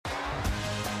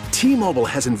T-Mobile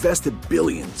has invested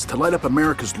billions to light up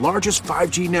America's largest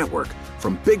 5G network,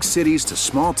 from big cities to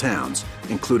small towns,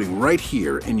 including right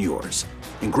here in yours.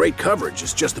 And great coverage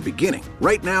is just the beginning.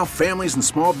 Right now, families and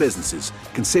small businesses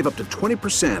can save up to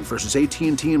 20% versus AT&T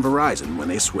and Verizon when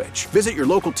they switch. Visit your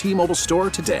local T-Mobile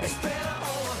store today.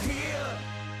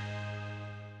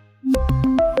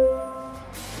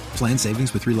 Plan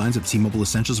savings with 3 lines of T-Mobile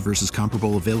Essentials versus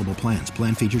comparable available plans.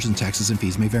 Plan features and taxes and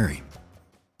fees may vary.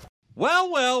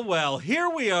 Well, here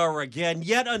we are again.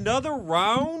 Yet another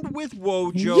round with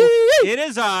Wojo. It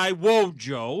is I,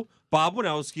 Wojo, Bob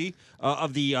Winowski,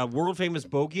 of the world-famous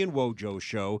Bogey and Wojo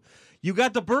show. You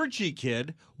got the Birchie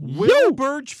Kid, Will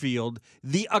Birchfield,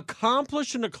 the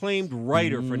accomplished and acclaimed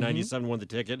writer for 97 won the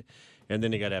ticket. And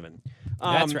then you got Evan.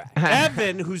 That's right.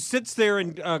 Evan, who sits there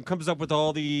and comes up with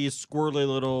all the squirrely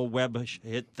little web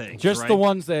hit things. Just right? the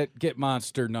ones that get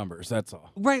monster numbers, that's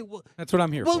all. Right. Well, that's what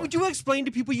I'm here for. Well, would you explain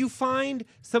to people, you find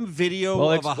some video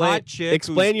of a hot chick?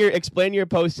 Explain your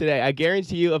post today. I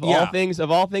guarantee you, of all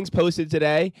things posted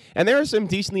today, and there was some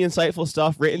decently insightful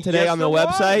stuff written today on the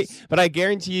website, but I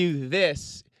guarantee you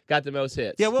this got the most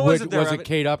hits. Yeah, what was it there? Was it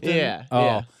Kate Upton? Yeah. Oh.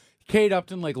 Yeah. Kate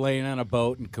Upton, like, laying on a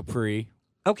boat in Capri.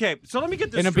 Okay, so let me get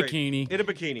this in straight. In a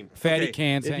bikini. Fatty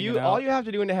cans if hanging out. All you have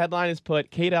to do in the headline is put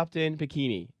Kate Upton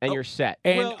bikini, and you're set.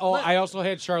 And I also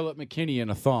had Charlotte McKinney in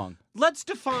a thong. Let's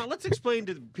explain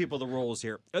to people the roles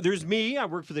here. There's me. I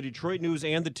work for the Detroit News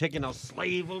and the Ticket. I'll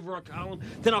slave over a column.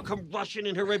 Then I'll come rushing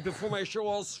in here right before my show,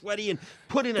 all sweaty, and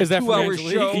put in a 2-hour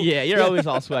show. Yeah, you're always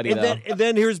all sweaty, and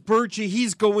then here's Birchie.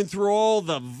 He's going through all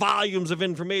the volumes of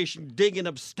information, digging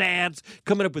up stats,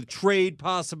 coming up with trade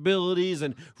possibilities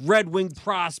and Red Wing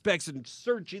prospects, and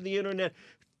searching the internet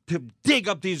to dig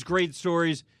up these great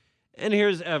stories. And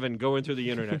here's Evan going through the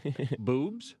internet.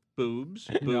 Boobs.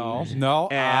 No.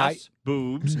 Ass,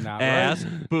 boobs, ass,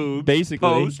 boobs.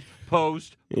 Basically.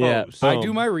 Post. I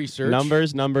do my research.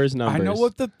 Numbers. I know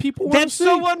what the people want to see.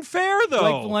 That's so unfair, though.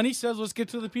 Like Lenny says, let's get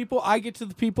to the people. I get to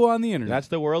the people on the internet. That's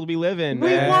the world we live in.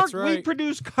 We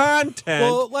produce content.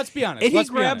 Well, let's be honest. And he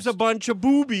grabs a bunch of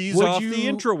boobies off the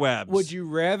intrawebs. Would you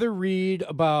rather read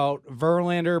about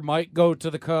Verlander might go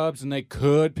to the Cubs and they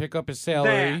could pick up his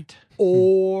salary,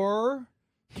 or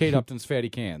Kate Upton's fatty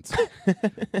cans?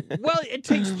 Well, it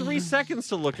takes 3 seconds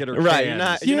to look at her right,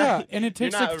 cans. And it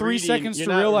takes like 3 seconds to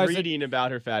realize you're not reading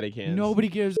about her fatty cans. Nobody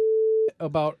gives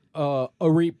about a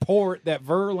report that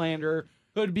Verlander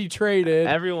could be traded.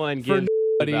 Everyone gives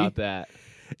about that.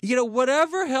 You know,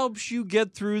 whatever helps you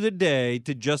get through the day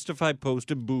to justify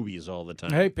posting boobies all the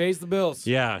time. Hey, pays the bills.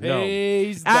 Yeah,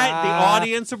 pays the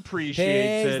audience appreciates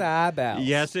pays it. The bills.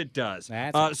 Yes, it does.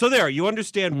 So there, you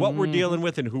understand what we're dealing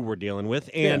with and who we're dealing with.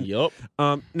 And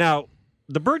now,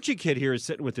 the Birchie Kid here is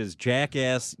sitting with his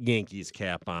jackass Yankees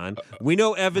cap on. We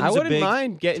know Evan's I wouldn't a big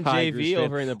mind getting Tigers JV fan.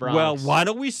 over in the Bronx. Well, why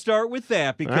don't we start with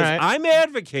that? Because I'm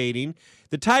advocating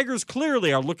the Tigers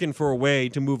clearly are looking for a way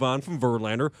to move on from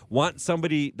Verlander. Want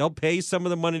somebody, they'll pay some of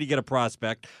the money to get a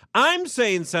prospect. I'm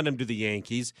saying send him to the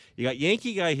Yankees. You got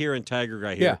Yankee guy here and Tiger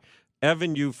guy here. Yeah.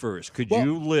 Evan, you first. Could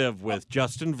you live with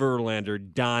Justin Verlander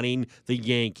donning the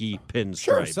Yankee pinstripes?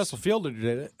 Sure, Cecil Fielder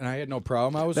did it, and I had no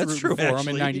problem. I was That's rooting true, for him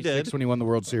in actually, '96 when he won the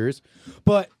World Series.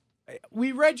 But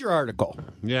we read your article.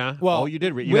 Yeah. Well, you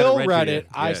did read. You Will had read it.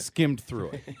 Yeah. I skimmed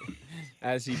through it,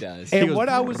 as he does. And what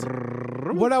I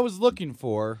was looking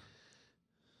for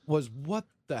was what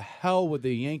the hell would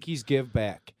the Yankees give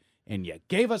back, and you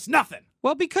gave us nothing.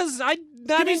 Well, because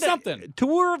give me something.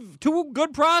 Two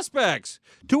good prospects,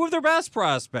 2 of their best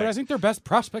prospects. But I think their best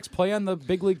prospects play on the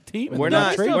big league team. We're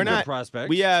not. Prospects.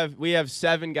 We have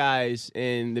 7 guys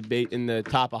in the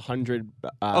top 100.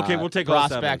 Okay, we'll take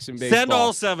prospects all 7. in baseball. Send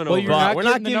all 7 well, over. We're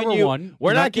not giving you one.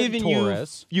 We're not giving you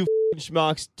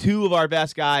schmucks 2 of our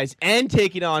best guys and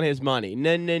taking on his money.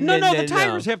 No. The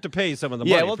Tigers have to pay some of the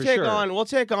money. Yeah, we'll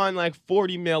take on like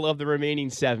 40 mil of the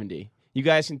remaining 70. You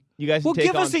guys can well, take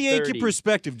give on us a Yankee 30.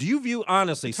 perspective. Do you view,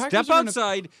 honestly, step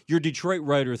outside your Detroit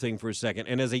writer thing for a second,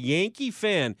 and as a Yankee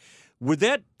fan, would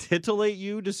that titillate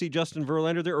you to see Justin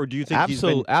Verlander there, or do you think he's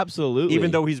been... Absolutely.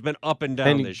 Even though he's been up and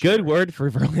down this year. Good word for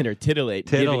Verlander, titillate.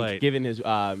 Given his, his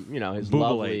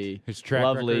Boobalate. his track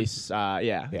lovely,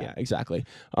 record. Exactly.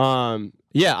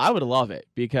 Yeah, I would love it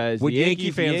because would the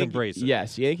Yankee fans embrace it?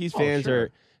 Yes, Yankees fans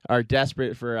are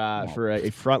desperate for a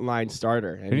frontline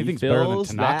starter. And anything's he better than fills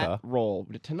Tanaka. that role.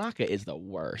 Tanaka is the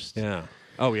worst. Yeah.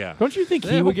 Oh, yeah. Don't you think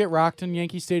he would get rocked in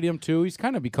Yankee Stadium, too? He's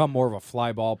kind of become more of a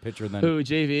fly ball pitcher than... Who,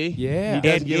 JV? Yeah. He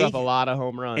does give up a lot of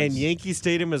home runs. And Yankee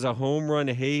Stadium is a home run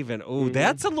haven. Oh,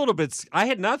 that's a little bit... I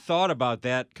had not thought about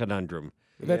that conundrum.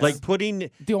 Like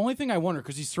putting... The only thing I wonder,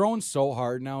 because he's throwing so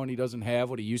hard now and he doesn't have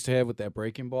what he used to have with that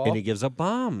breaking ball. And he gives up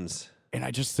bombs. And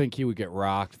I just think he would get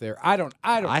rocked there. I don't.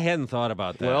 I hadn't thought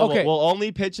about that. Well, Okay. we'll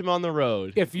only pitch him on the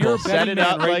road. If you're a Set betting it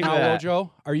man up right like now, that. Wojo,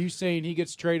 are you saying he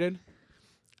gets traded?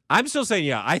 I'm still saying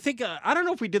yeah. I think I don't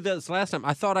know if we did this last time.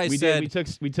 I thought I We said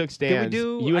did. We took stands.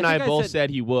 do? You and I I think I both said- said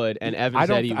he would, and Evan I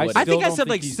said don't- he I would. I still think I don't said think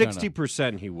like he's gonna.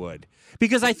 60% he would.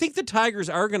 Because I think the Tigers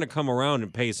are going to come around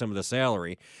and pay some of the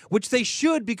salary, which they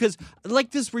should because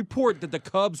like this report that the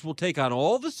Cubs will take on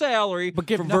all the salary But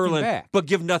give from nothing Verlander, back. but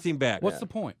give nothing back. What's the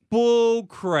point? Bull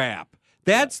crap.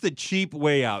 That's the cheap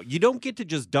way out. You don't get to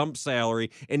just dump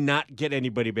salary and not get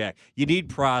anybody back. You need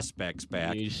prospects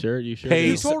back. You sure? Pay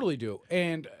You do. some- totally do.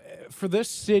 And for this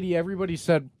city, everybody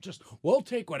said, just we'll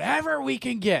take whatever we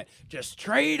can get. Just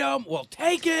trade them. We'll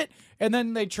take it. And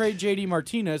then they trade J.D.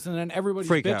 Martinez, and then everybody's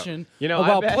Freak out. bitching You know, I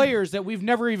about bet- players that we've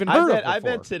never even I heard bet, of I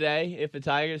before. bet today if the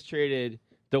Tigers traded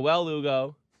Doel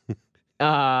Lugo,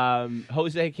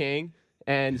 Jose King,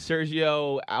 and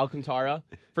Sergio Alcantara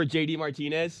for J.D.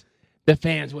 Martinez, the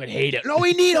fans would hate it. No,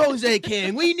 we need Jose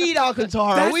King. We need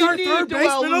Alcantara. That's we our need third Doel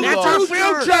baseman of Lugo. the That's our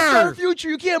future. That's our future.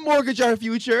 You can't mortgage our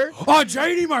future. Oh,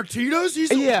 J.D. Martinez?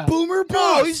 He's Yeah. a boomer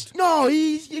No, bust.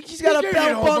 he's got a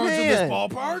belt bum in this hand.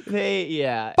 ballpark.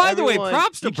 Yeah. By the way, everyone-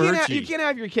 props to you can't have- Berkey. You can't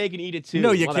have your cake and eat it too.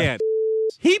 No, you Mother- can't.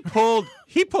 He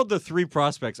pulled the three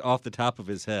prospects off the top of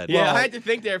his head. Yeah, Well, I had to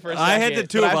think there for a second. I had to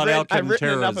too but about I've written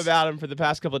enough Alcantara's. about him for the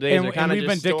past couple of days. And, They're kinda we've been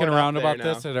just stored dicking up around there about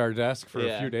now. this at our desk for a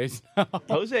Yeah. few days now.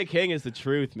 Jose King is the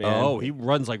truth, man. Oh, he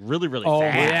runs like really, really Oh,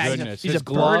 fast. my yeah, goodness. he's His a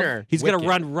glove, burner. He's going to wicked.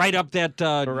 run right up that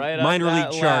Right up minor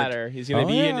that league chart. ladder. He's going Oh,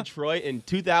 to be in yeah. Detroit in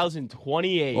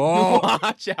 2028. Oh.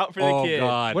 Watch out for the Oh, kid.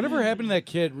 God. Whatever happened to that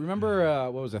kid? Remember,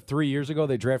 what was it, 3 years ago?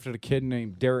 They drafted a kid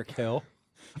named Derek Hill.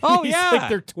 Oh, He's yeah. like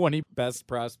their 20 best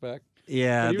prospect.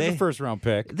 Yeah, He was a first-round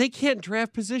pick. they can't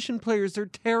draft position players. They're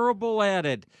terrible at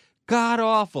it. God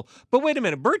awful. But wait a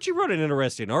minute. Birchie wrote an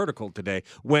interesting article today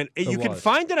when you can was.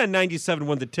 find it on 97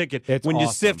 Won the Ticket It's when you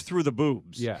awesome. sift through the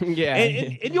boobs. Yeah. Yeah.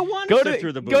 And you'll want to Go sift to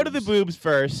through the boobs. go to the boobs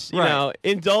first. You Right. know,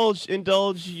 indulge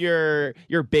your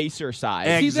baser side.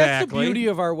 Egg. See, that's the Exactly. beauty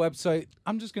of our website.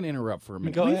 I'm just going to interrupt for a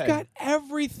minute. Go We've ahead. got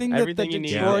everything, Everything that you the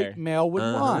need Detroit there. Mail would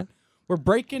Uh-huh. want. We're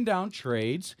breaking down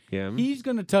trades. Yeah. He's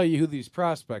going to tell you who these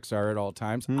prospects are at all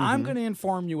times. Mm-hmm. I'm going to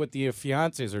inform you what the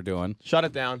fiancés are doing. Shut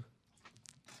it down.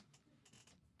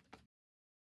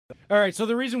 All right, so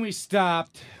the reason we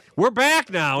stopped... We're back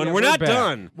now, and Yeah, we're not back.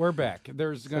 done. We're back.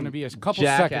 There's going to be a couple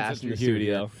Jackass seconds in that the you're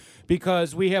studio. here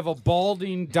because we have a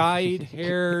balding,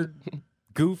 dyed-haired,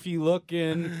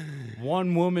 goofy-looking,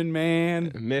 one-woman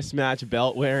man, Mismatch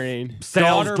belt wearing.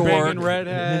 Sales daughter-banging dork.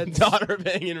 redhead, Daughter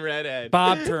banging redhead.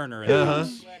 Bob Turner. Uh-huh.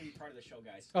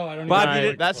 Oh, I don't Bob, even you know.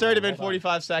 did- That's already been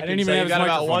 45 seconds. I didn't even so have you got his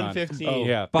about microphone on. 115. Oh,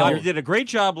 yeah. Bob, Bob, you did a great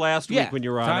job last Yeah. week when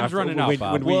you were on. Time's after- running out, when,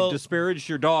 Bob. when we Well- disparaged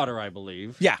your daughter, I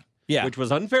believe. Yeah. Which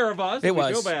was unfair of us. It We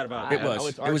was. feel bad about It that. was. Oh,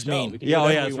 it's our It was show. mean. We can Yeah, do oh,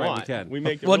 whatever yeah, we that's right, we want. can. We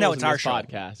make the Well, no, rules it's in our this show.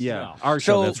 podcast. Yeah, our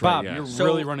show. So, That's Bob, right. you're Yeah. So,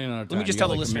 really running out of time. Let me just You tell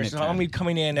got the like a listeners, minute I'm 10. going to be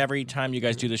coming in every time you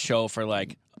guys do the show for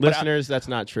like... but Listeners, that's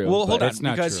not true. well, hold but- on, That's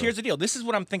not because true. here's the deal. This is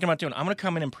what I'm thinking about doing. I'm going to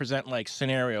come in and present like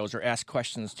scenarios or ask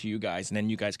questions to you guys, and then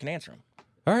you guys can answer them.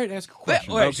 All right, ask a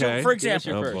question. All right, so Okay. for Give us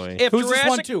your example, first. boy. if Who's this one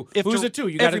Jurassic, to? if Who's Ju- it to?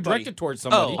 You got to everybody. direct it towards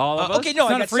somebody. Oh, All of us? okay, no,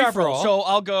 It's I not a got several. free-for-all. So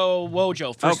I'll go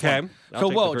Wojo first. Okay. One. I'll So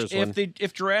take the Woj, first one.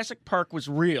 if Jurassic Park was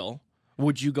real,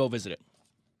 would you go visit it?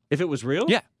 If it was real?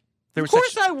 Yeah. There Of was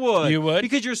course such- I would. You would?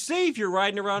 Because you're safe. You're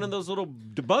riding around in those little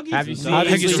buggies. Have you and seen- stuff.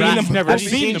 Have you seen Jurassic- them? Have you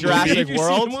seen Jurassic Have you seen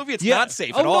World? the movie? It's Yeah. not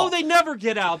safe oh, at all. no, they never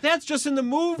get out. That's just in the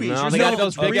movies. No, You're they got saying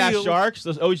those it's big ass real. sharks,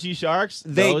 those OG sharks.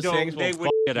 They those don't. things They will would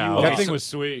fuck get you out. up. That thing was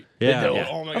sweet. Yeah. Yeah.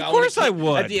 Oh my God, Of course I At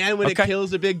would. the end when Okay. it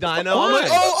kills the big dino. Why? I'm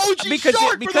like, oh, OG because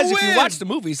shark because for the if you win! watch the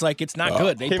movies, like it's not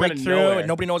good. They Came break out of through nowhere. and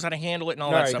nobody knows how to handle it and all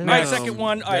All that right, stuff. no, All right, second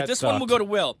one. All right, that this one will sucked. go to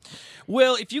Will.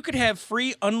 Will, if you could have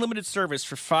free unlimited service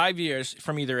for 5 years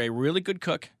from either a really good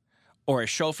cook or a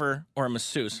chauffeur or a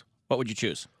masseuse, what would you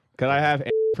choose? Could I have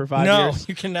for 5 no, years?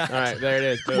 you cannot. All right, there it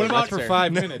is. Boom. What about That's for fair.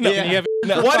 5 minutes? Yeah. Can you have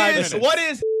for What 5 is minutes? what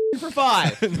is for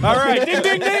 5? All right, ding,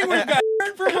 ding, ding. We've got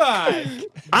for 5.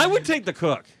 I would take the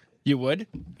cook. You would?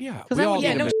 Yeah, I we all would- need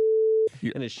yeah, a no, bit.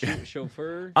 And a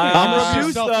chauffeur. Masseuse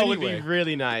yourself though would anyway. be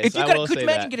really nice. If you I got, will could say you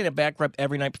imagine that. getting a back rub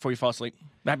every night before you fall asleep?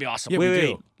 That'd be awesome. Yeah, we Wait, do.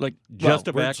 wait. Like Just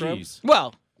a We're back rub? cheese.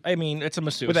 well, I mean, it's a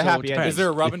masseuse With a so happy it depends. Is there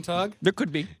a rub and tug? There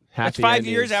could be. That's Happy 5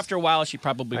 years. endings. After a while, she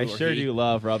probably I will. sure do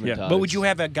love rub and Yeah. tugs. But would you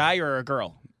have a guy or a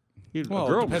girl? Well,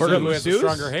 girl. depends For on the who has the masseuse?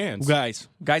 stronger hands.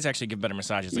 Guys actually give better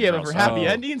massages than Yeah, but girls. for happy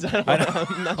Oh. endings, I'm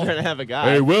not trying to have a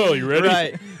guy. Will, you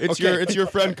Right. It's your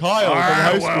friend Kyle from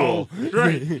high school.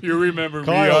 Right. You remember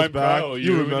Kyle's me? I'm back. Kyle.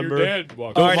 You and remember. your dad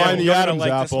walked Don't All right, mind Evan, the you're gonna Adam's like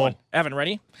this apple. one. Evan,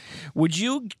 ready? Would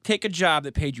you take a job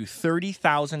that paid you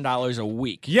 $30,000 a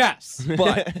week? Yes.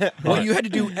 But what you had to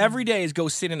do every day is go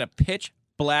sit in a pitch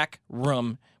black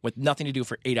room with nothing to do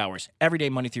for 8 hours every day,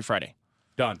 Monday through Friday.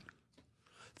 Done.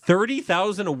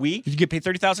 $30,000 a week. You get paid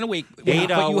 $30,000 a week. 8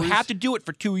 but you hours? have to do it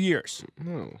for 2 years.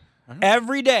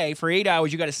 Every day for 8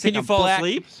 hours, you got to sit. Can you in a fall black...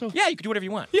 asleep? Yeah, you can do whatever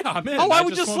you want. Yeah, I'm in. Oh, why I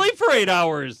would you just want- sleep for 8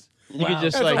 hours? You could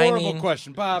just That's like a horrible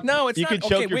question, Bob. No, it's you not. could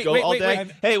choke okay, your wait, goat wait, all wait, day.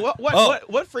 wait. Hey,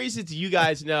 what phrases do you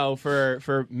guys know for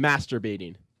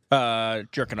masturbating?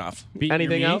 Jerking off. Beating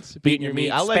Anything your meat? else? Beating your meat.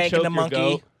 I like Spanking choke the your monkey.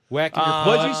 goat. Whacking your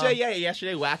What did you say? Yeah,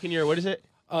 yesterday, whacking your. What is it?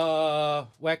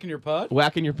 whacking your putt?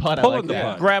 Whacking your putt. I Pulling like the that.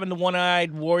 putt. Grabbing the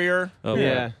one-eyed warrior. Oh,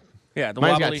 Yeah. Yeah, the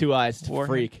Mine's wobbly got 2 eyes. It's a warrior.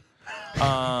 freak.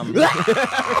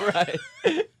 Right.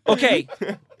 Okay.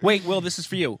 Wait, Will, this is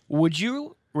for you. Would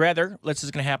you rather, this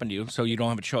is going to happen to you, so you don't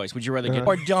have a choice. Would you rather get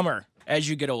or dumber as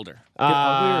you get older?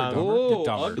 Oh,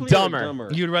 dumber. uglier or Dumber.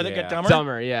 You'd rather Yeah. get dumber?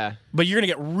 Dumber, yeah. But you're going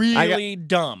to get really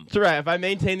dumb. That's right. If I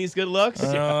maintain these good looks,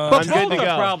 But I'm good to both go.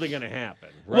 are probably going to happen,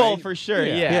 right? Well, for sure,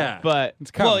 Yeah. yeah. Yeah. But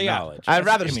It's common Well, yeah. knowledge. I'd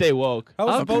rather what you stay woke. How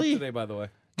was the vote Ugly. today, by the way?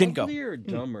 Didn't go. Uglier or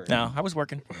dumber? No, I was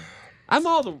working. I'm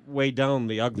all the way down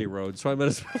the ugly road, so I might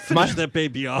as well finish that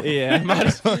baby off. Yeah, might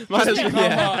as well.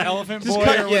 Yeah. Elephant Just boy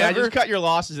cut, or whatever. just cut your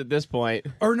losses at this point.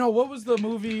 Or no, what was the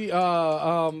movie?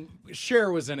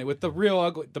 Cher was in it with the real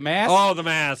ugly, the mask. Oh, the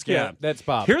mask, yeah. That's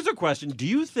Bob. Here's a question. Do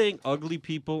you think ugly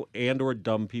people and or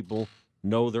dumb people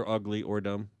know they're ugly or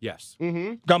dumb? yes. Dumb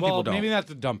Well, people don't. maybe not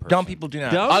the dumb person. Dumb people do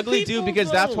not. Dumb Ugly people do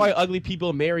because that's don't. why ugly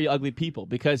people marry ugly people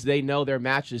because they know their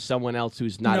match is someone else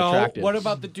who's not no, attractive. what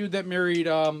about the dude that married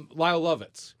Lyle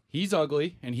Lovitz? He's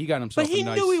ugly, and he got himself But he a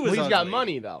nice... knew he was Well, he's got ugly.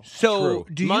 money though. So,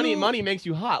 do money you... money makes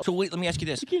you hot. So wait, let me ask you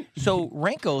this. So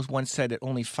Rankos once said that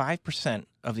only 5%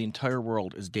 of the entire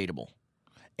world is dateable.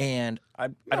 And I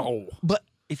don't... But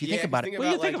if you think about it...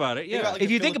 Well, you think about it, yeah. If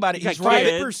you think about it, You he's got right.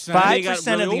 kids, 5% and you got of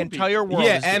really the old entire people. world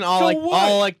yeah, is and dateable.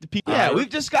 all like the people. Yeah, we've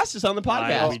discussed this on the We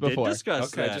podcast did before.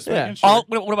 discuss Okay, that. just Yeah. making sure. All,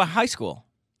 what about high school?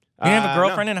 You didn't have a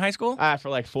girlfriend in high school? For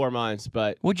like 4 months,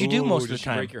 but What'd you do Ooh, most of did the she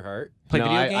time? break your heart? Play no,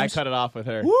 video I games? cut it off with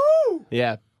her. Woo!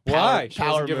 Yeah. Why? She Power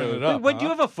wasn't giving move. it up. What, do you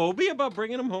have a phobia about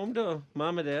bringing them home to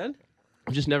mom and dad?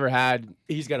 I've just never had.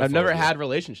 He's got. A I've never phobia. had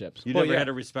relationships. You Well, never yeah. had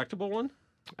a respectable one?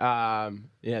 Yeah,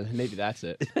 maybe that's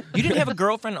it. You didn't have a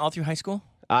girlfriend all through high school?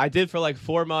 I did for like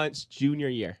 4 months junior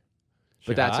year,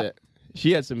 but that's hot? it.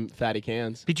 She had some fatty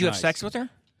cans. Did you have Nice. sex with her?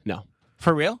 No.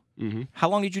 For real? Mm-hmm. How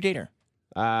long did you date her?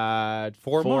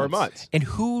 4 months. months. And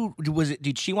who was it?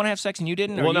 Did she want to have sex and you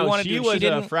didn't? Or Well, you no, wanted she to, was she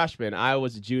didn't? a freshman. I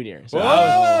was a junior. So Whoa!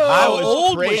 I was How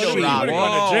old was cradle she? robbing. You would've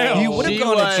gone to jail. You would've She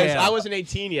gone to was- jail. I wasn't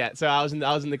 18 yet, so I was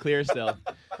in the clear still.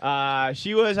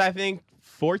 She was, I think,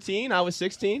 14. I was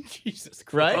 16. Jesus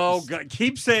Christ. Right? Oh, God.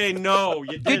 Keep saying no.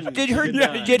 You didn't. Did her You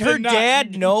not. did her did not.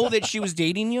 dad know that she was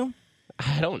dating you?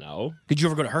 I don't know. Did you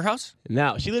ever go to her house?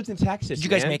 No, she lived in Texas. Did you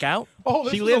guys man. make out? Oh,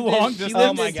 this She is lived a long in, she distance. lived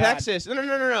Oh my in God. Texas.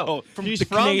 No. Oh, from She's the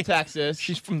from Cana- Texas.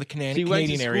 She's from the She Canadian went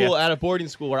to area. school at a boarding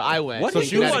school where I went. What in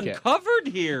is you Connecticut. uncovered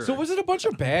here? So was it a bunch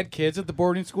of bad kids at the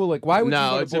boarding school? Like, why would you No,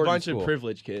 go to it's a boarding bunch school? of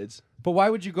privileged kids. But why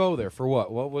would you go there for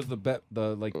what? What was the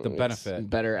benefit? It's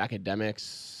better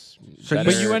academics. So better-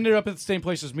 But you ended up at the same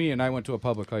place as me, and I went to a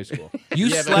public high school. You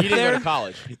yeah, but slept you didn't there? go to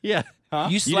college. yeah. You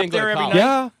didn't slept go to there every college.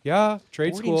 night? yeah,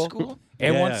 trade Boarding school. school?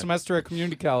 And one Yeah. semester at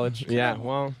community college. Yeah,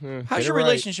 well, How's get your it right.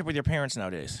 relationship with your parents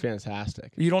nowadays?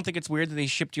 Fantastic. You don't think it's weird that they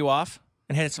shipped you off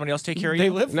and had somebody else take care of you? They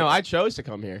live No, there. I chose to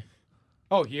come here.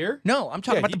 Oh, here? No, I'm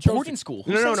talking Yeah, about he the chose boarding to- school. No,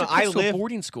 Who no, sends no, their kids I to a live-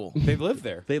 boarding school. They live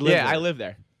there. They live Yeah, there. I live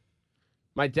there.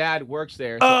 My dad works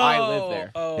there, so I live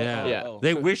there. Yeah. Yeah.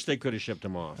 They wish they could have shipped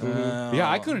him off. Yeah,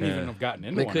 I couldn't even have gotten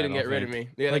into They one, couldn't I don't get rid of think.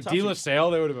 me. Yeah, Like that's De how La she- Salle,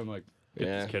 they would have been like, get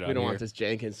Yeah, this kid we out don't of want here. this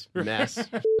Jenkins mess.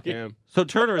 Damn. So,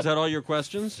 Turner, is that all your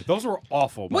questions? Those were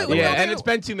awful. by Wait, the wait, way. Yeah, okay. and it's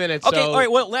been 2 minutes. Okay, so all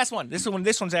right. Well, last one. This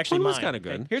one's actually One was mine. kinda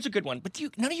good. Okay, here's a good one. But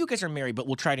none of you guys are married, but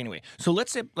we'll try it anyway. So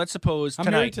let's suppose I'm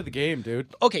tonight. married to the game, dude.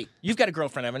 Okay, you've got a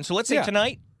girlfriend, Evan. So let's say Yeah.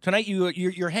 tonight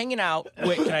you're hanging out.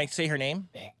 Wait, can I say her name?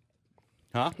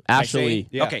 Huh? I say- Ashley.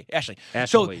 Yeah. Okay, Ashley. So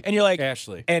Ashley. and you're like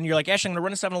Ashley. and you're like Ashley. I'm gonna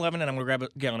run to 7-Eleven and I'm gonna grab a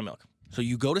gallon of milk. So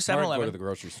you go to Or 7-Eleven. go to the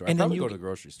grocery store. and I'd then probably you go to the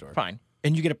grocery store. Fine.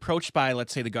 And you get approached by,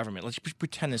 let's say, the government. Let's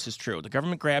pretend this is true. The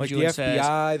government grabs Like you the and says,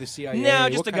 FBI, the CIA. No,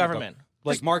 just what the kind of government.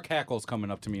 Like Mark Hackle's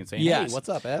coming up to me and saying, Yes. "Hey, what's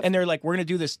up, F?" And they're like, we're gonna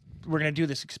do this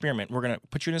experiment. We're gonna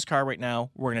put you in this car right now.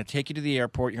 We're gonna take you to the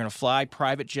airport. You're gonna fly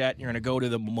private jet. You're gonna go to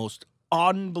the most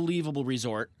unbelievable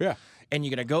resort. Yeah. And you're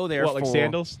gonna go there What, for like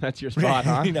sandals? That's your spot,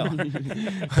 huh? you know.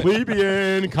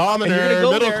 Plebeian, commoner, And you're gonna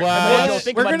go middle there, class. and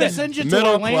think We're about going to this. send you to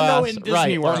Middle Orlando class, and Disney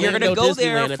right. World. You're gonna Orlando, go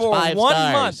there Disneyland, it's for 5 1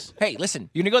 stars. month. Hey, listen,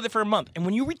 you're gonna go there for a month, and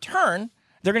when you return,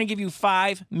 they're gonna give you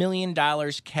 $5 million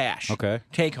cash. Okay.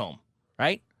 Take home,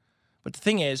 right? But the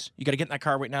thing is, you got to get in that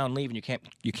car right now and leave, and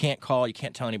you can't call, you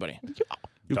can't tell anybody.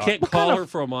 You can't call her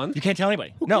for a month. You can't tell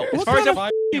anybody. No. As What far as kind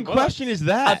I'm, of question is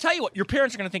that? I'll tell you what. Your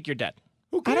parents are going to think you're dead.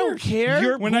 Who I don't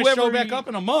care. When I show back up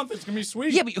in a month, it's gonna be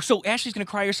sweet. Yeah, but so Ashley's going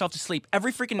to cry herself to sleep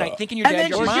every freaking night thinking you're And dead. then,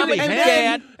 Your she's mom gonna, is and,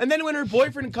 dead. then, and then when her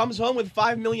boyfriend comes home with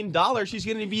 $5 million, she's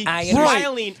going to be I am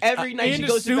smiling every night she And a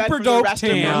goes to bed super for the dope rest of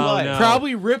her tan. life. No.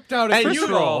 Probably ripped out at And you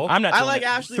Crisco. I'm not I doing like it.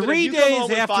 Ashley. but if 3 you come days home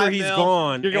with after $5 he's mil,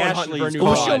 gone, you're going hunting for a Ashley's new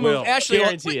gone. car. She'll move. Will. Ashley,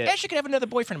 Guarantee it. Ashley could have another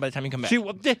boyfriend by the time you come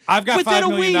back. I've got within $5 a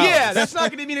million. week. Yeah, that's not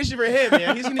going to be an issue for him,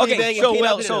 man. He's going to be Okay, banging so Kate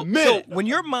Will, up in so a minute. when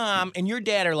your mom and your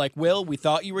dad are like, Will, we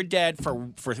thought you were dead for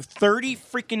 30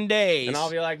 freaking days. And I'll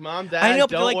be like, Mom, Dad, I know,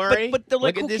 but don't they're like, worry. but they're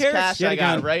like, Look at who this cares? cash Yet I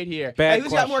got again, right here. bad Hey,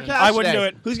 who's got more question. cash I wouldn't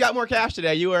today? do it. Who's got more cash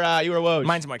today? You were Woj.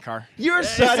 Mine's in my car. You're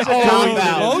such a always cop in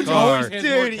out. his car.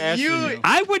 Dude, you...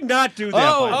 I would not do that. by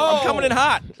the way. I'm coming in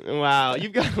hot. Wow,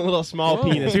 you've got a little small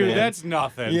penis, Dude, man. that's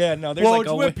nothing. Yeah, no, there's Woj, like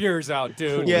a whip yours out,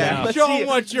 dude. Yeah, let's Show see them it.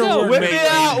 what you're No, worth. whip Make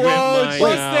it out, me whip Woj. mine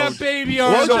What's out. that baby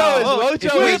arm? Woj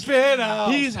is... Whip it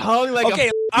out. He's hung like Okay,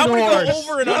 a I'm going to horse.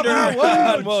 go over and under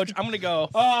on Woj. I'm going to go.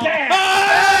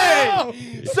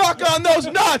 Hey! Suck on those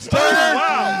nuts,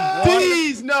 Turner!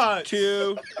 These nuts!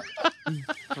 2,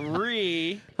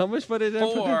 3, How much fun is that?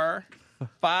 4,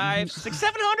 5, 6,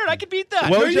 700. I could beat that.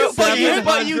 Wojo, but you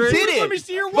 700. did it. Let me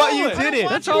see your But you wallet. did it.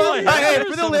 That's all I have. Hey,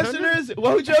 for the 700? listeners,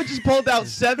 Wojo just pulled out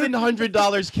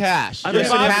 $700 cash. I Just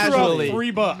mean, Bob casually. threw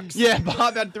up $3. Yeah,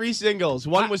 Bob had 3 singles.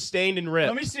 One was stained and ripped.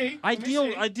 Let me see. I Let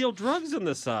me see. deal drugs on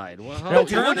the side. Well, how No,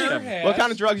 do you Turner want has- What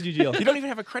kind of drugs did you deal? You don't even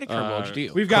have a credit card, Woj, do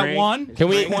you? We've got Crank. 1, Can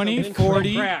we- 20,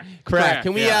 40, Crack.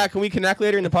 Can yeah. we connect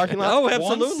later in the parking lot? Oh,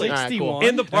 absolutely. 161.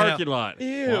 In the parking lot.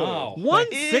 Ew. Wow.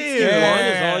 161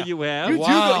 Yeah. is all you have. You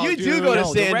Wow, do dude. go to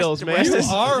No, the rest- Sandals, the man. rest You is-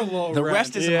 are low The rent.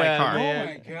 rest is in my car. Oh Yeah.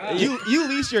 my god. You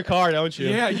lease your car, don't you?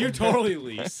 Yeah, you totally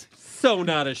lease. So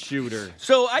not a shooter.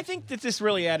 So I think that this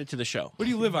really added to the show. What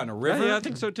do you live on, a river? Yeah, I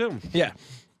think so too. Yeah.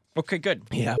 Okay, good.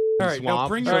 Yeah. All right, now Swamp.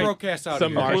 bring All your right. broke ass out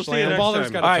Some of here. We'll see you marshland. next Baller's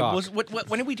time. gotta All right. talk.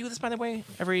 When do we do this, by the way?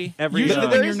 Every Every Usually There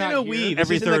when you're isn't not a here. we. This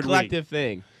Every isn't third a week. collective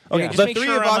thing. Okay, Yeah. just The make 3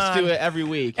 sure of us I'm do on- it every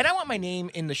week. And I want my name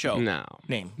in the show. No.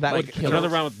 Name. That Like, would kill Another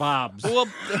us. round with Bob's. Well,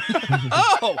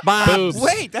 oh, Bob's.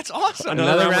 wait, that's awesome.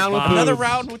 Another round with Bob's. Another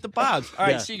round with the Bobs. All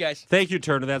right, Yeah. see you guys. Thank you,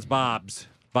 Turner. That's Bob's.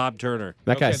 Bob Turner.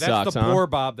 That guy Okay, that's sucks, the huh? poor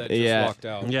Bob that just Yeah. walked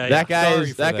out. Yeah, That guy Sorry is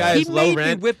for that that. guy He is low made me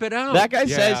rent. whip it out. That guy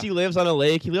Yeah. says he lives on a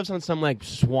lake. He lives on some like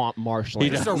swamp marshland. He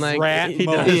does. Just a Like, rat he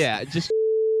mode. does. Yeah, just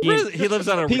He lives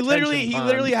on a he retention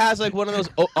literally pond. has like one of those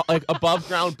like above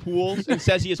ground pools and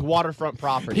says he has waterfront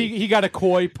property. He got a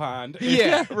koi pond.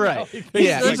 Yeah, right. He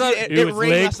Yeah, lives on- it was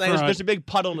rained last night. lakefront. There's a big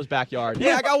puddle in his backyard.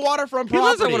 Yeah, I got waterfront He property.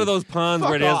 lives on one of those ponds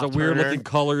where it Fuck has off, the weird Turner. looking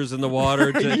colors in the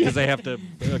water because they have to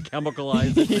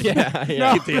chemicalize it. Yeah,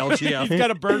 yeah. Keep the LGF. He's got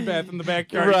a bird bath in the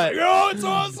backyard. Right. Oh, it's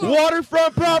awesome.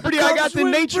 Waterfront property. I Come got the swim,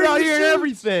 nature bring out the here and suits.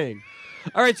 everything.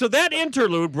 All right, so that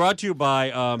interlude brought to you by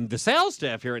the sales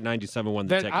staff here at 97.1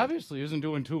 The That Ticket. obviously isn't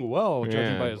doing too well,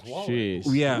 judging by his wallet. Jeez.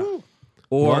 Yeah.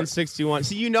 Or 161.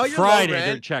 See, you know you're Friday, low they're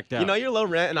rent. checked out. You know you're low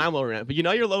rent, and I'm low rent. But you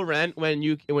know you're low rent when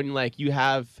you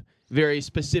have very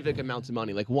specific amounts of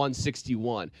money, like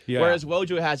 161. Yeah. Whereas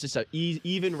Wojo has just an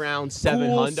even round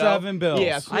 700. 7 bills.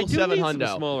 Yeah, I cool do need some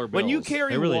 700. smaller When you bills.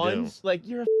 carry I really ones, like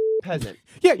you're a peasant.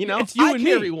 Yeah, You know, it's you I and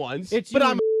carry me. ones, It's but you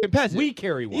I'm and a peasant. We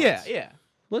carry one. Yeah, yeah.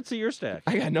 Let's see your stack.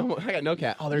 I got no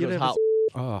cat. Oh, there You goes never hot.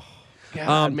 Oh.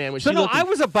 God, man, was so she no, looking I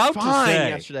was about to fine say.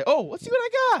 yesterday. Oh, let's see what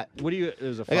I got. What do you?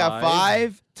 There's a 5. I got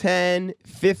 5, 10,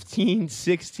 15,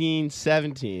 16,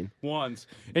 17. Ones.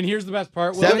 And here's the best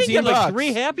part. You didn't 17 get like bucks. 3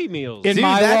 Happy Meals. In Dude,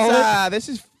 my that's wallet? this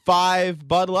is 5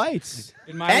 Bud Lights.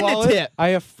 In my and wallet, a tip. I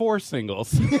have 4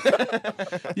 singles.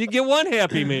 You get 1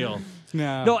 Happy Meal.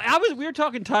 No. No, we were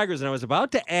talking Tigers, and I was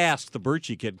about to ask the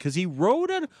Birchie kid because he wrote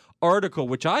an article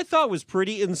which I thought was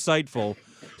pretty insightful,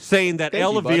 saying that Thank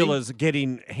El you, buddy. Avila's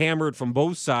getting hammered from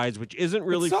both sides, which isn't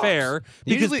really sucks. fair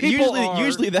because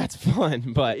Usually that's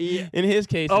fun, but Yeah. in his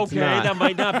case, it's Okay, not. that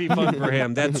might not be fun for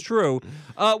him. That's true.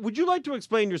 Would you like to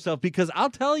explain yourself? Because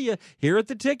I'll tell you, here at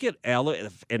the Ticket,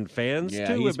 and fans Yeah,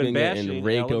 too he's have been getting bashing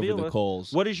raked Al over the Avila.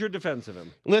 coals. What is your defense of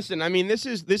him? Listen, I mean, this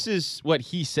is what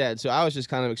he said. So I was just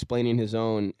kind of explaining his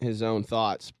own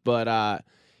thoughts. But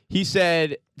he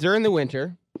said during the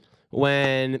winter,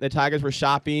 when the Tigers were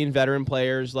shopping veteran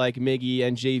players like Miggy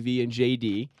and JV and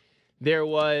JD, there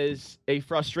was a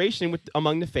frustration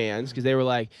among the fans because they were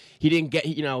like, he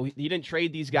didn't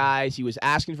trade these guys. He was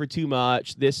asking for too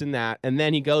much, this and that. And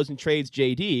then he goes and trades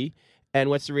JD. And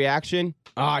what's the reaction?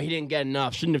 He didn't get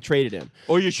enough. Shouldn't have traded him.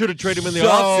 Or you should have traded him in the So-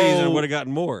 offseason and would have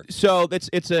gotten more. So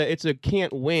it's a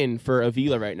can't win for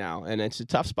Avila right now, and it's a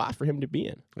tough spot for him to be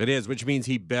in. It is, which means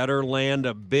he better land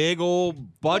a big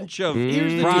old bunch of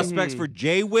Here's the prospects for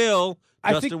Jay Will,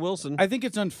 I Justin think- Wilson. I think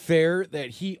it's unfair that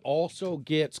he also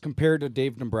gets compared to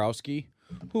Dave Dombrowski,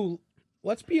 who,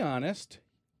 let's be honest,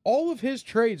 all of his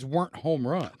trades weren't home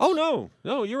runs. Oh,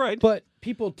 no, you're right. But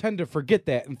people tend to forget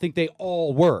that and think they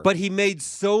all were. But he made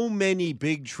so many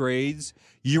big trades.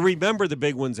 You remember the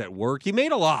big ones at work. He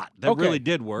made a lot that Okay, really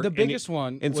did work. the and biggest he-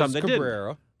 one and was some that didn't.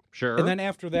 Cabrera. Sure. And then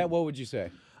after that, what would you say?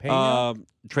 Pena?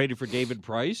 Traded for David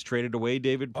Price. Traded away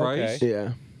David Price. Okay.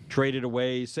 Yeah. Traded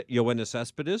away Yoenis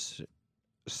Cespedes.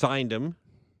 Signed him.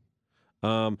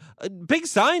 Big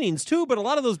signings, too, but a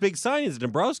lot of those big signings at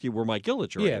Dombrowski were Mike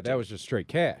Ilitch. Yeah, that was just straight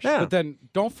cash. Yeah. But then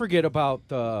don't forget about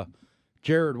the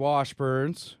Jared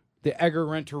Washburns, the Edgar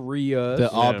Renterias,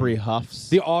 The Aubrey Huffs.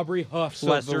 the Aubrey Huffs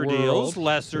lesser of the deals. world.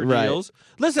 Lesser Right. deals.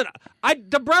 Listen,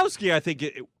 Dombrowski, I think,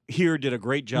 here did a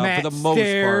great job Matt for the most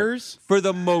Stairs. part. For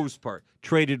the most part.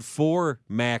 Traded for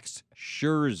Max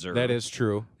Scherzer. That is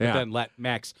true. Yeah. But then let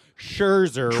Max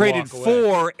Scherzer Traded walk away.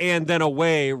 for and then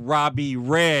away Robbie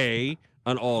Ray,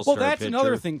 an all-star Well, that's pitcher.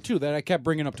 another thing, too, that I kept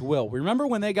bringing up to Will. Remember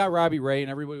when they got Robbie Ray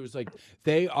and everybody was like,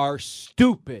 they are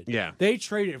stupid. Yeah. They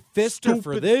traded Fister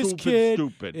for Stupid, this stupid, kid.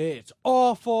 stupid. It's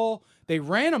awful. They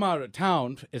ran him out of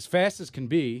town as fast as can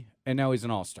be, and now he's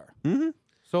an all-star. Mm-hmm.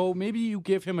 So maybe you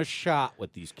give him a shot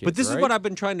with these kids. But this is right? what I've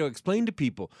been trying to explain to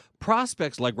people.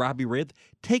 Prospects like Robbie Ray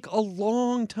take a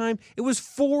long time. It was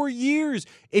 4 years.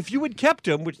 If you had kept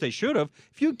him, which they should have,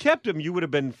 if you had kept him, you would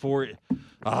have been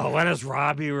when is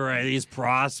Robbie Ray, these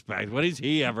prospects, when is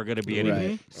he ever going to be anything?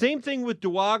 Right. Same thing with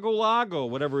Duago Lago,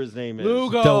 whatever his name is.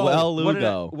 Lugo. Dowell What did I-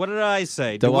 Lugo. What did I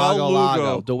say? Dowell Dowell Lugo.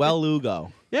 Lugo. Dowell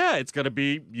Lugo. Yeah, it's going to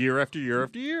be year after year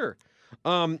after year.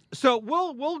 So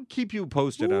we'll keep you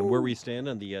posted on where we stand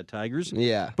on the Tigers.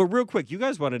 Yeah. But real quick, you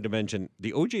guys wanted to mention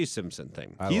the O.J. Simpson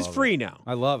thing. He's love free it. now.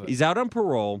 I love it. He's out on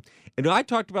parole. And I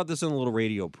talked about this in a little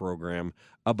radio program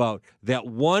about that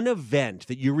one event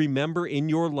that you remember in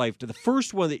your life, the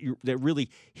first one that really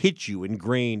hit you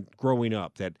ingrained growing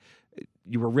up, that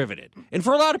you were riveted. And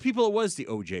for a lot of people, it was the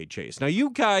O.J. chase. Now,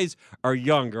 you guys are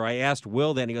younger. I asked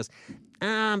Will then. He goes,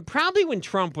 probably when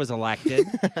Trump was elected,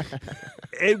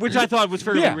 which I thought was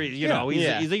fairly,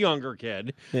 he's a younger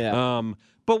kid. Yeah.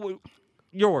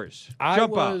 Yours. I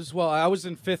was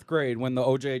in 5th grade when the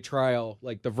OJ trial,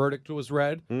 like the verdict was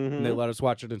read, and they let us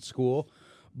watch it in school.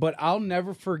 But I'll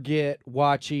never forget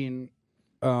watching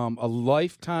a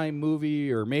Lifetime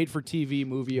movie or made-for-TV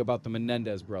movie about the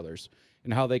Menendez brothers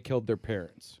and how they killed their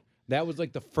parents. That was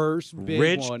like the first big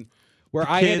Rich one where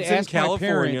I had kids to in ask my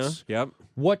California. parents, Yep.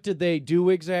 what did they do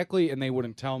exactly, and they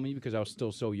wouldn't tell me because I was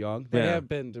still so young. They Yeah. have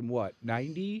been in what,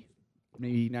 90?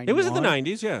 Maybe 91? It was in the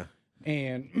 90s, yeah.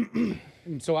 And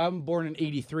so I'm born in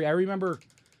 83. I remember,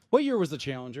 what year was the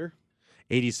Challenger?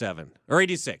 87 or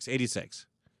 86.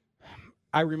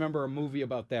 I remember a movie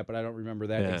about that, but I don't remember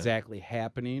that Yeah. exactly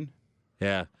happening.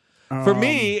 Yeah. For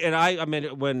me, and I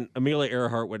mean, when Amelia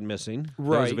Earhart went missing, that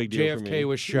was a big deal for me. JFK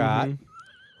was shot.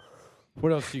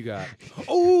 What else you got?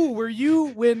 Oh, were you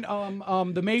when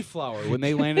the Mayflower, when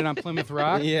they landed on Plymouth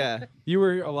Rock? Yeah. You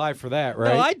were alive for that,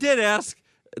 right? No, I did ask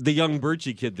the young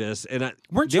Birchie kid this, and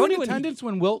Weren't the you only in one he- attendance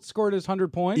when Wilt scored his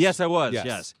 100 points? Yes, I was. Yes.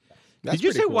 Yes. That's Did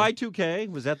you say pretty cool. Y2K?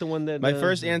 Was that the one that My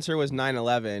first answer was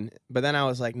 9/11, but then I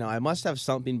was like, no, I must have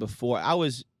something before. I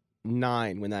was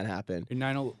 9 when that happened.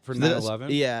 For So then- 9/11?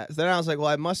 Yeah. So then I was like, well,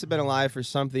 I must have been alive for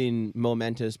something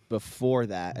momentous before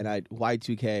that, and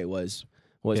Y2K was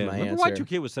my Remember answer.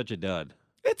 Y2K was such a dud.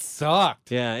 It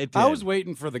sucked. Yeah, it did. I was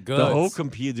waiting for the goods. the whole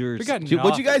computers. We got Dude,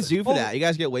 what'd you guys nothing. do for that? You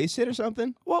guys get wasted or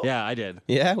something? Well, Yeah, I did.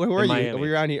 Yeah. Where were In you? Miami. We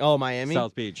were around here. Oh, Miami.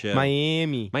 South Beach, yeah.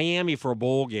 Miami. For a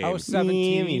bowl game. I was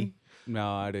 17. Miami. No,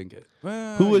 I didn't get.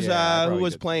 Well, Who was yeah, I who probably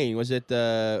was did. playing? Was it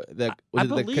the I was it the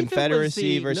believe it was Confederacy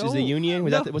the- versus no, the Union?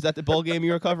 Was no. that the bowl game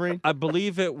you were covering? I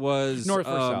believe it was North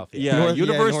or South, Yeah, yeah.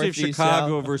 University of Northeast,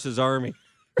 Chicago South. versus Army.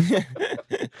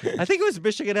 I think it was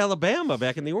Michigan, Alabama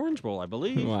back in the Orange Bowl. I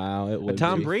believe Wow, it a was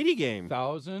Tom Brady game.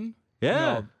 1,000? Yeah.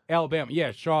 No, Alabama.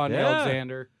 Yeah, Sean Yeah.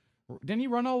 Alexander. Didn't he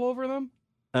run all over them?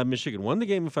 Michigan won the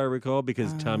game, if I recall,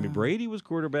 because Tommy Brady was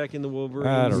quarterback in the Wolverines.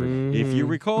 I don't If you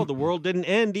recall, the world didn't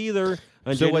end either.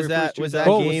 On So January was that 1st, was that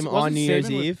 2000. game wasn't on New Year's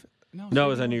Saban with- Eve? No, it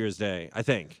was on New Year's Day, I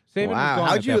think. Saban was Wow. gone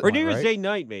How'd at you- that Or point, New Year's right? Day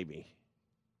night, maybe.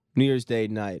 New Year's Day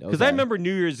night. Because I remember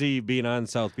New Year's Eve being on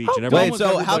South Beach. and dumb everyone Wait, was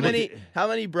so everybody? how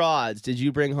many broads did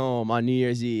you bring home on New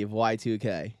Year's Eve?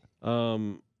 Y2K.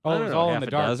 Oh, I it don't was know, all in half the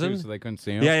a dark dozen? too, so they couldn't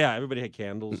see him. Yeah, everybody had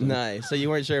candles. Nice. So you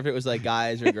weren't sure if it was like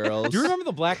guys or girls. Do you remember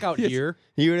the blackout here?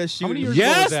 You were just How many shooting. years ago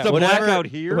Yes, was that? the whatever, blackout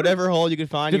here. Whatever hole you could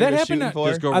find. Did you that were just happen shooting at- for.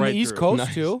 Just go on right the East through. Coast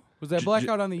Nice. too? Was that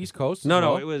blackout on the East Coast? No, as no,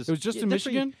 well? it was. It was just in different-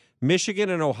 Michigan. Michigan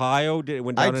and Ohio. It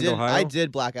went down into Ohio. I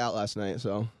did black out last night.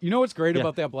 So You know what's great Yeah.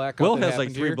 about that blackout? Will that has like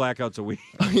happened 3 here? blackouts a week.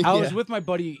 I was with my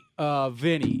buddy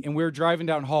Vinny, and we were driving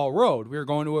down Hall Road. We were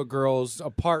going to a girl's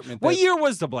apartment. What that- year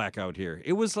was the blackout here?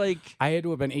 It was like I had to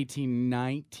have been 18,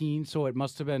 19, so it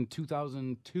must have been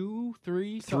 2002,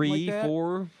 3, something 3, like that.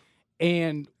 4.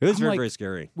 And It was I'm very, like, very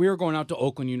scary. we were going out to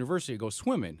Oakland University to go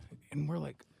swimming, and we're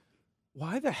like,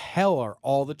 why the hell are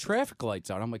all the traffic lights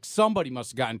out? I'm like, somebody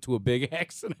must have gotten into a big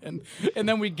accident. And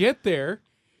then we get there,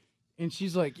 and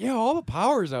she's like, yeah, all the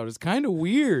power's out. It's kind of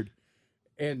weird.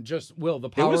 And just, the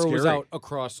power was scary. out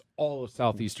across all of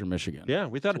southeastern Michigan. Yeah,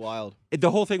 we thought it's wild. the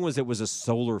whole thing was it was a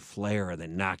solar flare and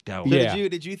then knocked out. So Yeah.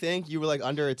 Did you think you were like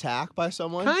under attack by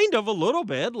someone? Kind of a little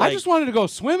bit. Like I just wanted to go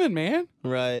swimming, man.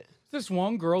 Right. This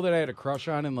one girl that I had a crush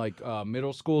on in like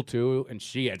middle school too, and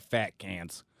she had fat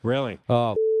cans. really.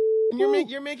 Oh,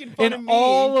 You're making fun of and me.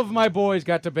 all of my boys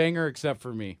got to bang her except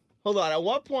for me. Hold on. At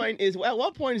what point is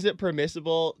it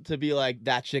permissible to be like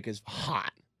that chick is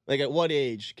hot? Like at what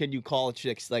age can you call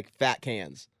chicks like fat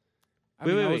cans? I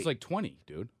mean, Wait, I wait. was like 20,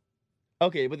 dude.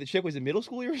 Okay, but the chick was in middle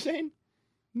school. You were saying?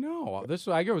 No,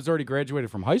 I was already graduated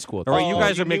from high school. All right, you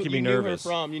guys you are making me nervous.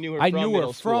 You knew her I from knew her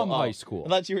middle school. from Oh. high school. I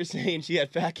thought you were saying she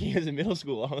had fat cans in middle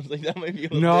school. I was like, that might be a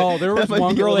little No, bit, there was that might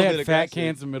one be a girl that little had bit fat aggressive.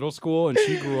 cans in middle school, and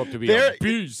she grew up to be They're a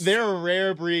beast. They're a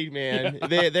rare breed, man.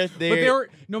 They're but they were,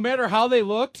 no matter how they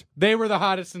looked, they were the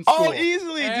hottest in school. oh,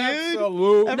 easily, dude.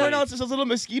 Absolutely. Everyone else is those little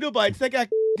mosquito bites. They got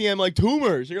damn like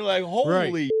tumors. You're like,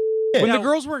 holy. When Now- the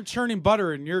girls weren't churning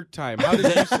butter in your time, how did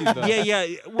you see that? Yeah.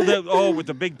 Well, with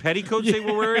the big petticoats they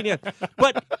were wearing. Yeah.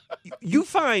 But you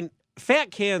find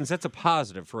fat cans, that's a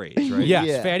positive phrase, right? Yes,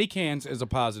 Yeah. fatty cans is a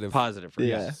positive. Positive phrase.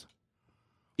 Yeah. Yes.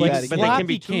 Like, Like but they can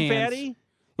be too sloppy cans. fatty?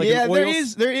 Like yeah, an there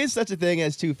oil- is such a thing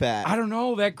as too fat. I don't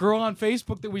know. That girl on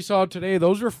Facebook that we saw today,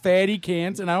 those were fatty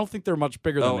cans, and I don't think they're much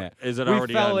bigger Oh, than that. is it we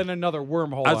already fell on- in another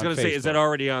wormhole. I was going to say, is that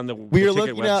already on the were ticket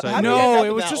looking up- website? how did we end No, up it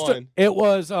with was that just one? it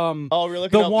was Oh, we're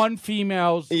looking the up- one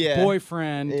female's Yeah.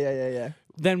 boyfriend. Yeah.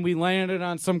 Then we landed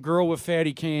on some girl with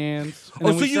fatty cans. And Oh,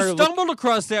 then so we you started stumbled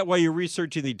across that while you're reaching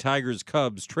the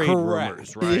Tigers-Cubs trade Correct.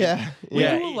 rumors, right? Yeah. We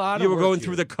Yeah. do a lot You of were work going here.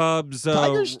 through the Cubs.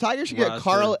 Tigers should get roster.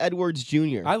 Carl Edwards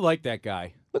Jr. I like that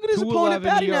guy. Look at his 211 opponent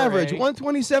batting ERA. average,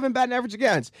 127 batting average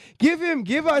against. Give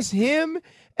us him,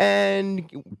 and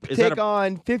Is that take a-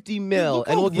 on 50 mil, Look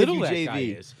and how we'll give little you that guy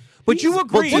JV. is. But you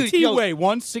agree. What's he yo- weigh?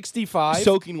 165.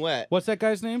 Soaking wet. What's that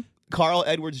guy's name? Carl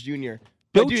Edwards Jr.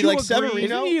 Don't But dude, you like agree?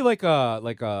 Severino, Isn't he like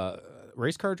a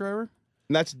race car driver?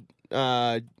 that's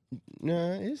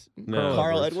is No.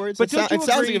 Carl Edwards. But it, don't you it sounds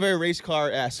agree- like a very race car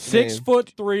esque.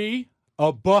 6'3",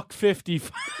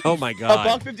 $155. Oh, my A God.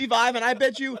 buck 55, and I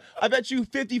bet you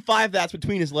 55 that's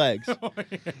between his legs.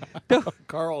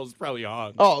 Carl is probably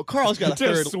on. Oh, Carl's got a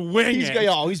Just third. swinging.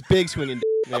 He's big swinging,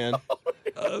 man.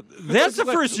 That's the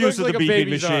Looks first like- use of looks the like a beeping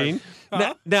baby's machine.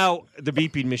 arm. Now, the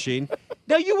beeping machine.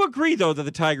 Now, you agree, though, that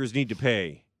the Tigers need to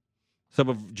pay some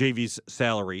of JV's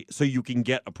salary so you can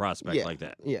get a prospect Yeah. like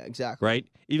that, Yeah, exactly. right?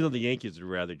 Even though the Yankees would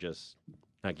rather just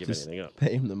not give Just anything up.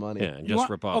 Pay him the money. Yeah, and You just want-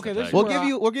 rip off okay, the this Tigers. is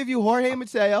We'll give you Jorge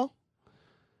Mateo.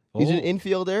 He's an Oh.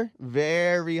 infielder,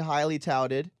 very highly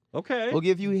touted. Okay. We'll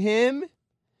give you him,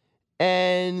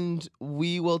 and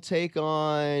we will take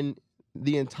on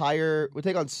we'll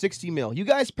take on 60 mil. You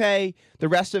guys pay the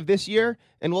rest of this year,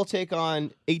 and we'll take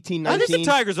on 18, I 19. think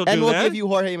the Tigers will and do we'll that. give you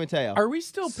Jorge Mateo. Are we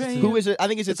still paying? Who is it? I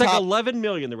think he's a It's like top, $11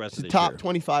 million the rest of the top year.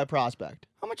 25 prospect.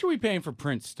 How much are we paying for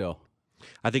Prince still?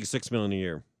 I think $6 million a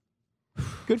year.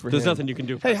 Good for There's him. nothing you can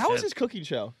do. Hey, about how was that. his cooking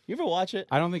show? You ever watch it?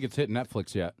 I don't think it's hit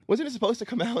Netflix yet. Wasn't it supposed to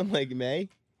come out in like May?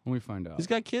 Let me find out. He's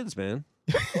got kids, man.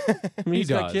 He He's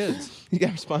got does. kids. He's got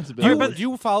Do responsibility.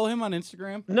 you follow him on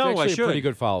Instagram? No, He's I actually should. a pretty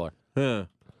good follower. Huh.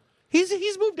 He's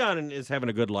moved on and is having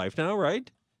a good life now, right?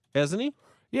 Hasn't he?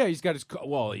 Yeah, he's got his.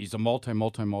 He's a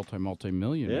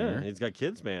multi-millionaire. Yeah, he's got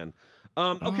kids, man.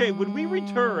 Okay, when we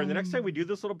return, the next time we do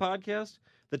this little podcast,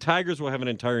 the Tigers will have an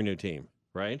entire new team,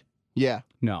 right? Yeah.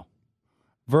 No,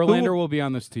 Verlander will be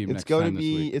on this team It's next going time to this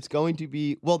be. week. It's going to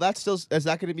be. Well, that's still. Is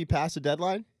that going to be past the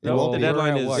deadline? It No, won't the be.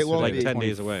 deadline We're at is what, It won't like be. 10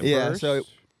 days away. Yeah. So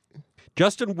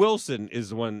Justin Wilson is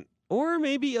the one, or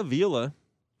maybe Avila.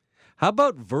 How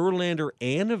about Verlander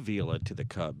and Avila to the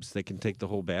Cubs? They can take the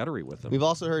whole battery with them. we've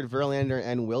also heard Verlander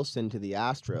and Wilson to the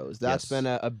Astros. That's Yes. been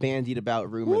a bandied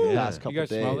about rumor the Yeah. past couple You guys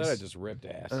days. smell that? I just ripped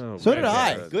ass. Oh, So did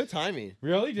man. I. Good timing.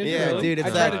 Really? Did you Yeah, really? dude, it's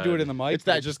I tried that- to do it in the mic. it's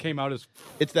that- It just came out as.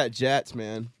 It's that Jets,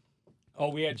 man. Oh,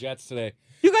 we had Jets today.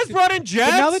 You guys brought in But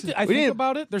jets? now that I think didn't-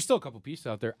 about it, there's still a couple pieces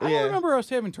out there. I Yeah. don't remember us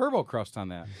having turbo crust on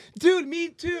that. Dude, me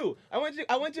too. I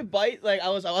went to bite, like I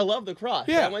love the crust.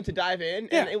 Yeah. I went to dive in,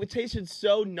 Yeah. and it tasted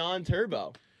so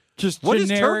non-turbo. Just What is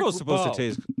generic turbo supposed bow.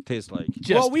 to taste like?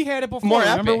 Well, we had it before. more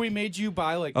Remember epic. we made you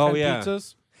buy like Oh, 10 yeah.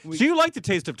 pizzas? So you like the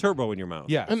taste of turbo in your mouth?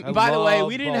 Yeah. And by the way,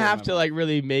 we didn't have to like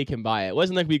really make him buy it. It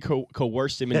wasn't like we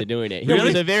coerced him into doing it. He Really?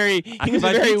 was a very can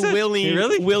buy pizza?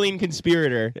 Really? willing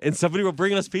conspirator. And somebody will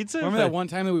bring us pizza? Remember that one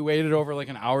time that we waited over like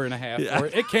an hour and a half for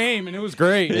it? It came and it was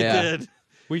great. It Yeah. did.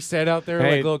 We sat out there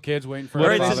Hey, like little kids waiting for What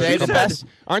our did it Right, father say? to The come best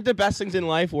aren't the best things in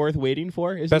life worth waiting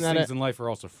for? Isn't Best that things it? in life are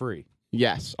also free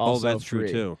Yes. Oh, Also that's true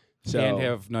free. too. So and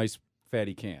have nice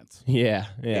fatty cans. yeah.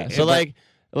 So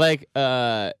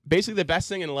basically the best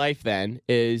thing in life then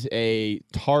is a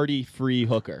tardy-free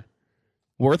hooker,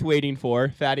 worth waiting for,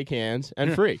 fatty cans,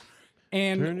 and free.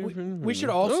 And we should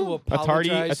also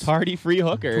apologize A tardy-free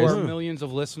hooker. to our is- millions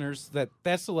of listeners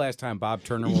that's the last time Bob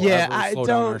Turner will Yeah, ever slow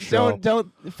down our show. don't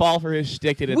fall for his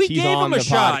shtick that We he's gave on him a the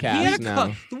shot. podcast He had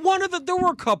now. there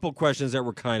were a couple questions that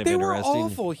were kind of They were interesting.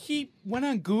 awful. He went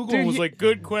on Google Dude, and was he- like,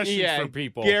 good questions Yeah, for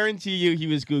people. guarantee you he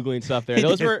was Googling stuff there.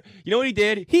 Those were, you know what he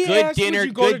did? He good asked, would dinner,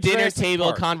 you go to good dinner Jurassic table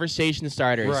Park? conversation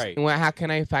starters. Right. And how can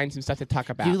I find some stuff to talk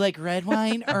about? Do you like red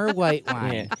wine or white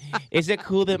wine? Yeah. Is it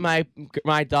cool that my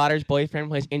daughter's boyfriend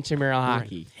plays intramural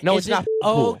hockey? No, Is it's not it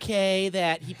cool. okay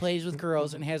that he plays with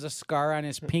girls and has a scar on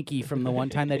his pinky from the one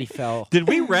time that he fell? Did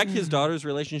we wreck his daughter's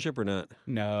relationship or not?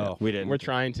 No. We didn't. We're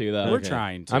trying to though. We're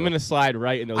trying to. I'm gonna slide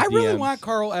right in those I really DMs. want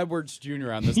Carl Edwards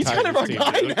Jr. on this He's kind of our Tigers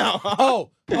guy team, dude. now. Oh,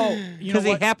 you know Because he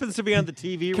what? happens to be on the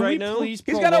TV Can right we now. please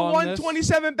He's got a prolong this?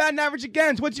 127 batting average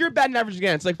against. What's your batting average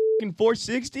against? Like fucking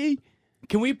 460?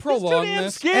 Can we He's prolong too damn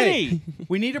this? skinny. Hey,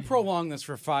 we need to prolong this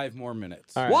for 5 more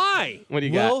minutes. All right. Why? What do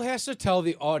you Will got? has to tell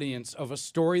the audience of a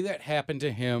story that happened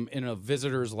to him in a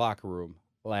visitor's locker room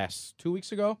 2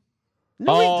 weeks ago.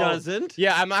 No, Oh, he doesn't.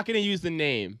 Yeah, I'm not gonna use the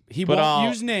name. He but won't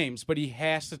use names, but he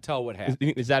has to tell what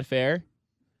happened. Is that fair?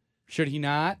 Should he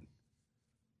not?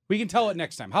 We can tell it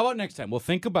next time. How about next time? We'll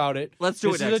think about it. Let's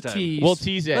do This it is next a time. tease. We'll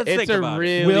tease it. Let's It's think a about it.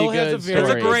 really Will good has a very It's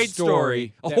a story. great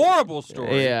story. A that- horrible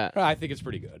story. Yeah. I think it's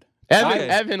pretty good. Evan, Okay.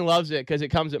 Evan loves it because it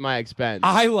comes at my expense.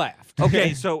 I laughed.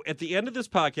 Okay, so at the end of this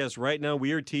podcast right now,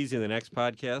 we are teasing the next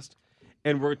podcast,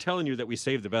 and we're telling you that we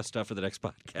saved the best stuff for the next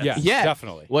podcast. Yeah, Yeah.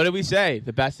 definitely. What did we say?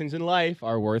 The best things in life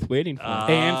are worth waiting for.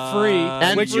 And free,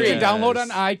 And which you free. can download on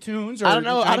iTunes. Or I don't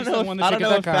know if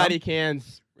tinysomeonetheticket.com. fatty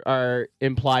cans are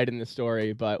implied in the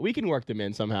story, but we can work them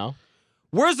in somehow.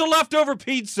 Where's the leftover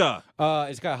pizza?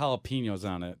 It's got jalapenos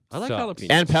on it. I like So, jalapenos.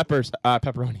 And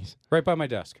pepperonis. Right by my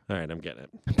desk. All right, I'm getting it.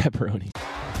 Pepperoni.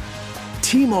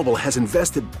 T-Mobile has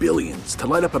invested billions to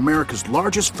light up America's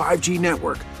largest 5G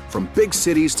network, from big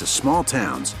cities to small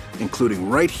towns, including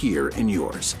right here in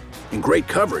yours. And great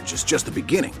coverage is just the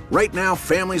beginning. Right now,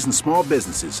 families and small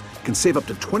businesses can save up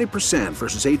to 20%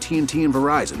 versus AT&T and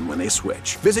Verizon when they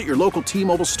switch. Visit your local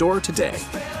T-Mobile store today.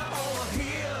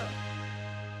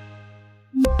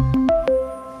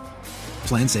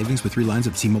 Plan savings with 3 lines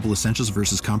of T-Mobile Essentials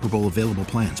versus comparable available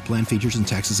plans. Plan features and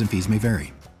taxes and fees may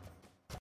vary.